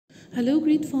Hello,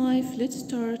 grade 5. Let's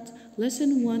start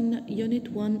lesson 1, unit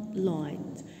 1,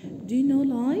 light. Do you know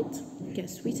light?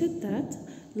 Yes, we said that.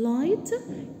 Light,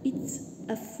 it's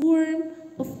a form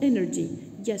of energy.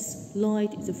 Yes,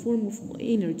 light is a form of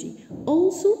energy.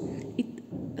 Also, it's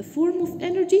a form of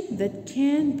energy that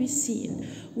can be seen.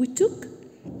 We took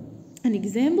an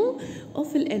example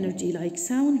of energy like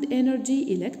sound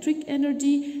energy, electric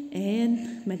energy,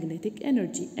 and magnetic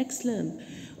energy. Excellent.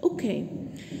 Okay,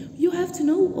 you have to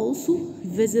know also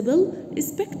visible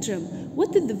spectrum.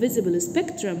 What is the visible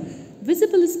spectrum?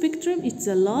 Visible spectrum, it's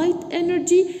a light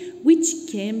energy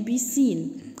which can be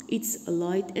seen. It's a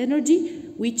light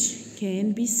energy which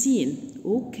can be seen.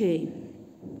 Okay.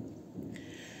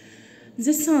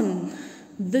 The sun.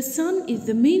 The sun is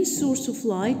the main source of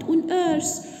light on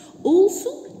Earth.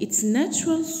 Also, it's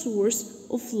natural source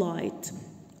of light.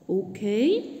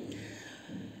 Okay.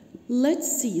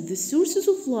 Let's see, the sources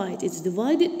of light is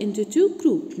divided into two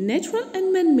groups, natural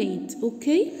and man-made,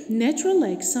 okay? Natural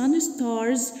like sun,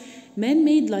 stars,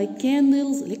 man-made like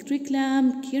candles, electric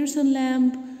lamp, kerosene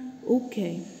lamp,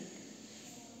 okay.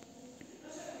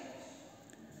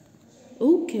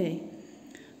 Okay,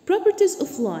 properties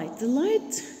of light. The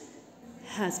light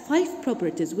has 5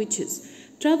 properties, which is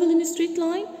travel in a straight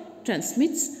line,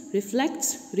 transmits,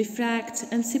 reflects, refracts,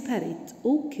 and separate,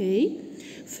 okay?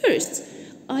 First,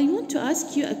 I want to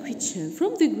ask you a question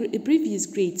from the previous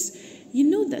grades. You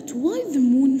know that why the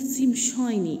moon seems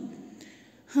shiny?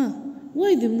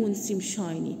 Why the moon seems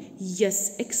shiny?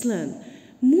 Yes, excellent.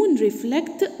 Moon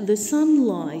reflect the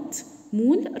sunlight.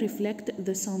 Moon reflect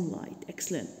the sunlight.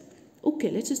 Excellent.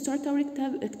 Okay, let's start our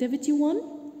activity 1.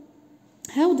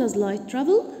 How does light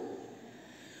travel?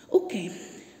 Okay,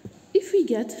 if we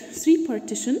get 3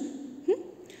 partition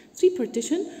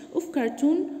of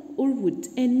carton or wood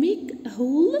and make a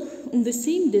hole on the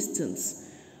same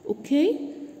distance, okay,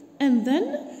 and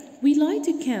then we light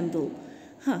a candle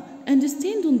and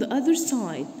stand on the other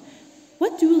side,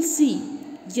 what we will see?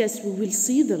 Yes, we will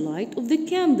see the light of the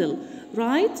candle,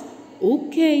 right?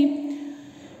 Okay,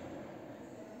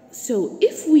 so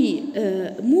if we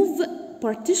move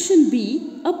partition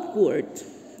B upward,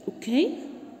 okay,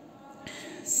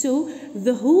 so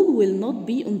the hole will not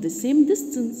be on the same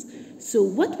distance. So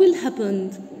what will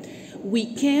happen? We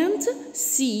can't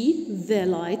see the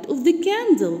light of the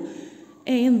candle.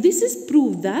 And this is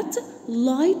proof that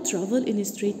light travel in a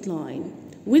straight line.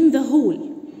 When the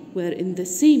hole were in the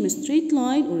same straight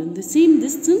line or in the same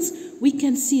distance, we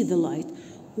can see the light.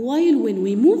 While when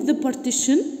we move the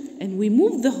partition and we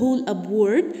move the hole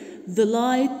upward, the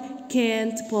light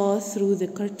can't pass through the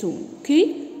carton.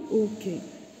 Okay? Okay.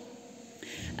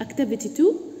 Activity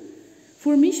 2.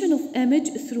 Formation of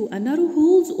image through a narrow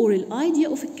holes or an idea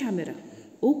of a camera.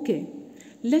 Okay,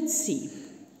 let's see.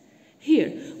 Here,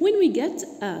 when we get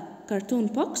a carton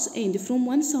box and from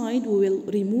one side we will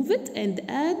remove it and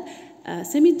add a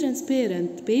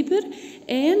semi-transparent paper,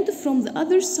 and from the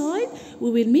other side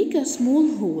we will make a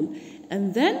small hole,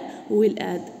 and then we will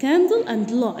add candle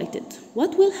and light it.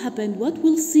 What will happen? What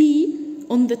we'll see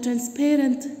on the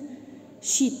transparent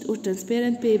sheet or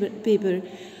transparent paper?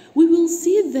 We will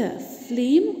see the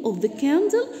flame of the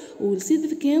candle. We will see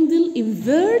the candle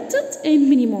inverted and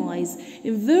minimized,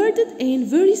 inverted and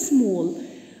very small.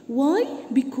 Why?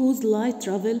 Because light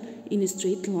travel in a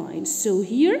straight line. So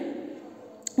here,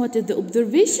 what is the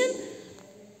observation?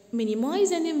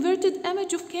 Minimized and inverted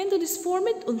image of candle is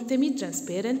formed on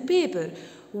semi-transparent paper.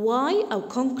 Why? Our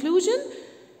conclusion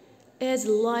is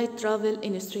light travel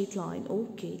in a straight line.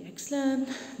 Okay, excellent.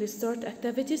 Let's start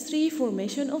activity 3,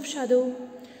 formation of shadow.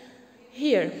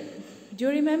 Here, do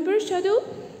you remember shadow?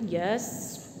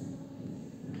 Yes.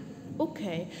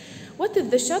 Okay. What is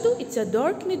the shadow? It's a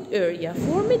darkened area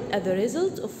formed as a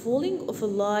result of falling of a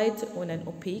light on an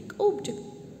opaque object.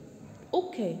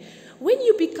 Okay. When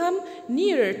you become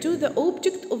nearer to the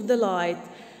object of the light,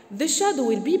 the shadow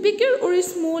will be bigger or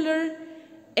smaller?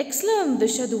 Excellent. The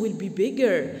shadow will be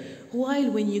bigger.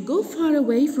 While when you go far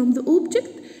away from the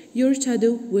object, your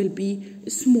shadow will be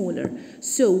smaller.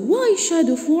 So why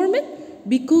shadow formed?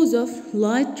 Because of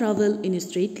light travel in a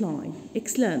straight line.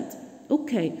 Excellent.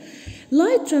 Okay.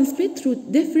 Light transmits through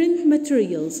different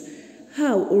materials.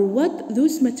 How or what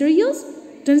those materials?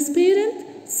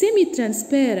 Transparent,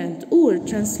 semi-transparent, or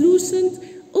translucent,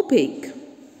 opaque.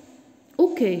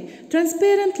 Okay.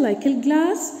 Transparent like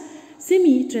glass,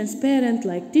 semi-transparent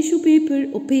like tissue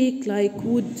paper, opaque like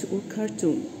wood or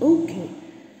cartoon. Okay.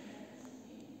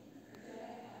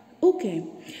 Okay,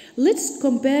 let's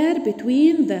compare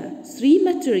between the 3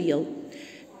 materials.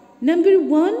 Number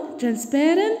 1,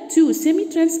 transparent, 2,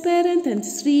 semi-transparent, and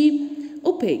 3,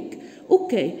 opaque.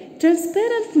 Okay,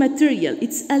 transparent material,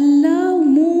 it's allow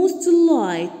most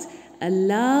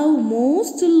allow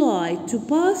most light to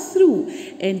pass through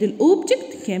and the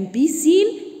object can be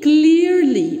seen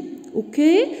clearly.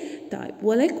 Okay? Type.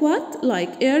 Well, like what?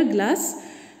 Like air, glass,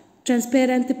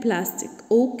 transparent plastic.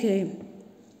 Okay.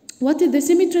 What is the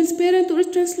semi-transparent or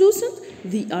translucent?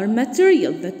 They are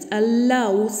material that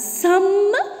allow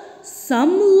some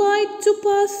light to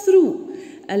pass through.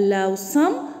 Allow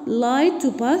some light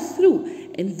to pass through.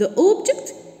 And the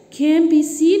object can be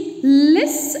seen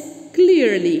less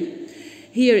clearly.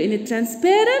 Here in a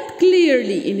transparent,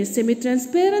 clearly. In a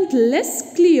semi-transparent,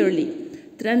 less clearly.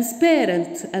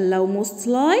 Transparent, allow most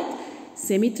light.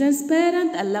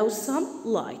 Semi-transparent, allow some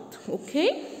light.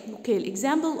 Okay? Okay,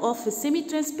 example of a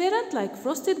semi-transparent like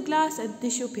frosted glass and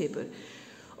tissue paper.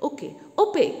 Okay,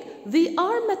 opaque. They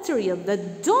are material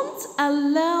that don't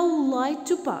allow light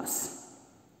to pass.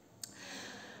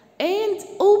 And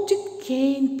object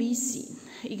can be seen.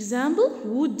 Example,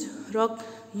 wood, rock,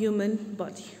 human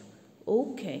body.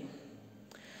 Okay.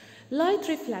 Light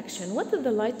reflection. What is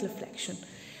the light reflection?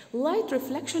 Light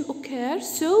reflection occurs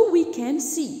so we can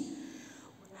see.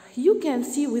 You can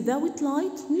see without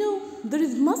light? No, there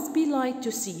must be light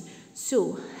to see.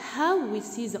 So, how we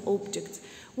see the object?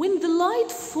 When the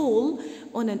light falls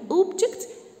on an object,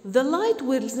 the light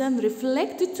will then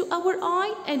reflect it to our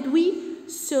eye and we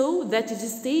saw that it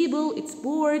is stable, it's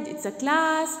board, it's a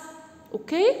glass.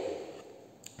 Okay?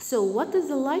 So, what is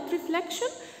the light reflection?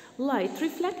 Light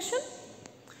reflection,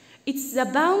 it's the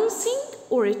bouncing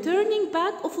or a turning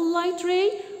back of a light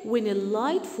ray when a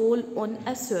light falls on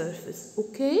a surface.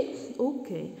 Okay?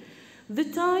 Okay. The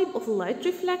type of light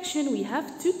reflection, we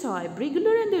have two types,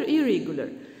 regular and irregular.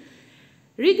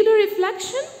 Regular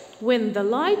reflection, when the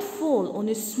light falls on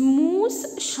a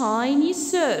smooth, shiny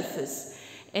surface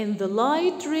and the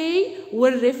light ray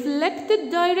were reflected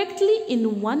directly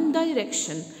in one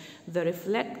direction. The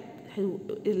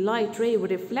light ray were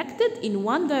reflected in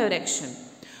one direction.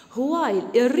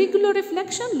 While irregular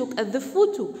reflection, look at the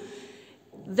photo.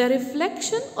 The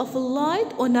reflection of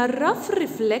light on a rough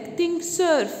reflecting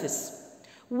surface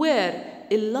where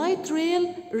a light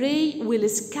ray will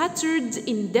scattered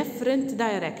in different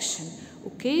direction.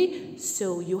 Okay,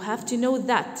 so you have to know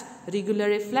that regular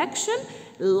reflection,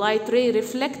 light ray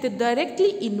reflected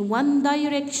directly in one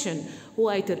direction.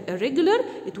 While irregular,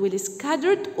 it will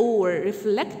scattered or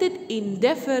reflected in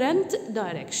different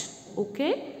direction.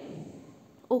 Okay.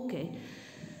 Okay,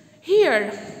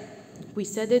 here we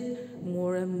said it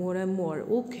more and more and more.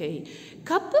 Okay,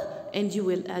 cup and you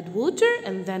will add water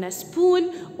and then a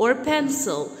spoon or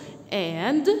pencil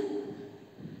and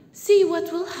see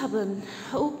what will happen.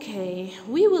 Okay,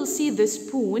 we will see the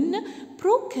spoon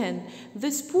broken.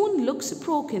 The spoon looks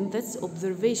broken. That's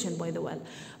observation by the way.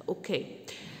 Okay.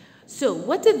 So,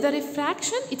 what is the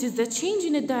refraction? It is the change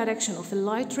in the direction of a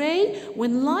light ray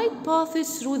when light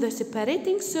passes through the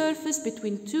separating surface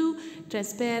between two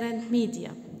transparent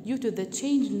media due to the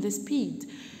change in the speed.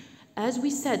 As we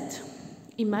said,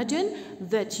 imagine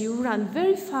that you run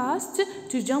very fast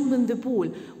to jump in the pool.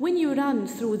 When you run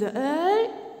through the air,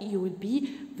 you will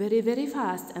be very, very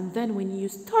fast. And then when you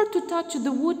start to touch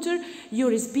the water,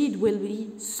 your speed will be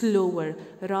slower,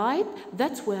 right?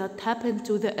 That's what happened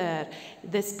to the air.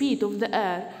 The speed of the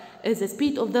air is the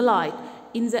speed of the light.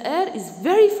 In the air is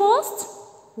very fast,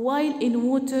 while in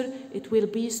water it will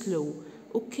be slow.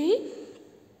 Okay?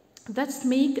 That's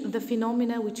make the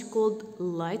phenomena which called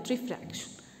light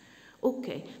refraction.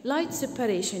 Okay, light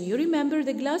separation. You remember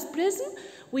the glass prism?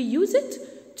 We use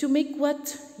it to make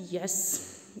what? Yes.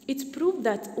 It's proved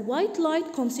that white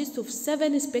light consists of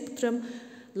 7 spectrum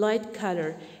light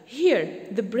color. Here,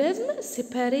 the prism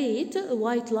separates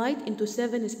white light into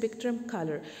 7 spectrum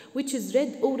color, which is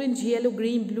red, orange, yellow,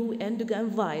 green, blue, indigo,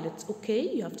 and violet. Okay,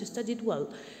 you have to study it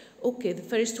well. Okay, the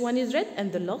first one is red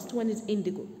and the last one is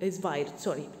indigo, is violet,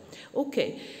 sorry.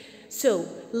 Okay, so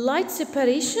light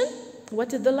separation.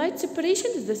 What is the light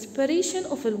separation? It's the separation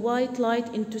of a white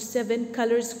light into 7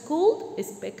 colors called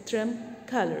spectrum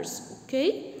colors.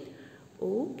 Okay?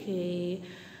 Okay.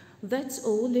 That's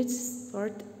all. Let's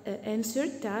start answer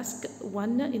task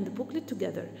 1 in the booklet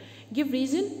together. Give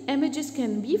reason. Images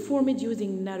can be formed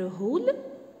using narrow hole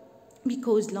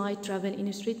because light travel in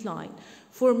a straight line.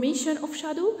 Formation of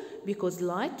shadow because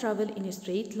light travel in a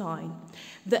straight line.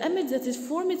 The image that is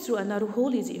formed through a narrow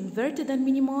hole is inverted and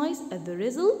minimized as the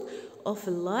result of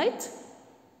light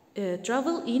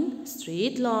travel in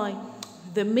straight line.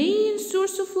 The main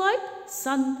source of light,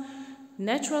 sun.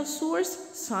 Natural source,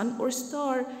 sun or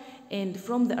star. And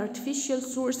from the artificial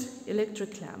source,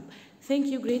 electric lamp. Thank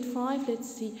you, grade 5.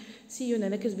 Let's see you in the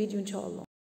next video, inshallah.